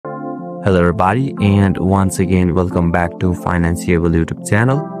Hello everybody, and once again welcome back to Financiable YouTube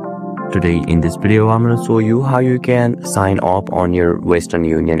channel. Today in this video I'm going to show you how you can sign up on your Western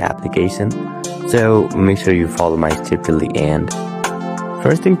Union application. So make sure you follow my step till the end.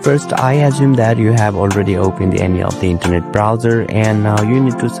 First thing first, I assume that you have already opened any of the internet browser and now you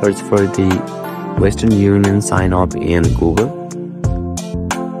need to search for the Western Union sign up in Google.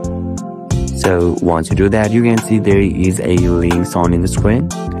 So once you do that, you can see there is a link shown in the screen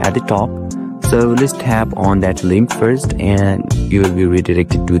at the top. So let's tap on that link first and you will be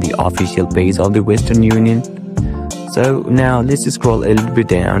redirected to the official page of the Western Union. So now let's scroll a little bit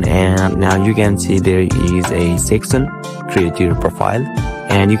down and now you can see there is a section, create your profile,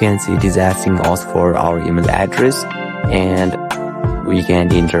 and you can see it is asking us for our email address and we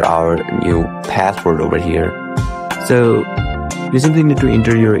can enter our new password over here. So you simply need to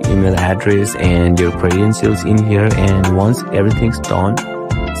enter your email address and your credentials in here, and once everything's done,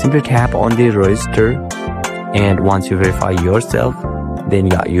 simply tap on the register, and once you verify yourself, then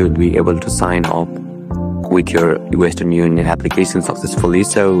yeah, you'll be able to sign up with your Western Union application successfully.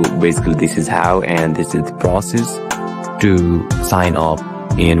 So basically this is how, and this is the process to sign up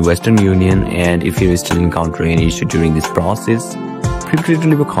in Western Union. And if you still encounter any issue during this process, feel free to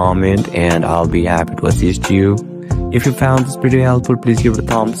leave a comment and I'll be happy to assist you. If you found this video helpful, please give it a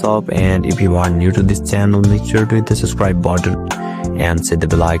thumbs up, and if you are new to this channel, make sure to hit the subscribe button and set the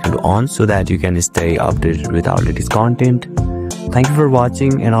bell icon on so that you can stay updated with our latest content. Thank you for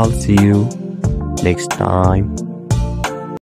watching and I'll see you next time.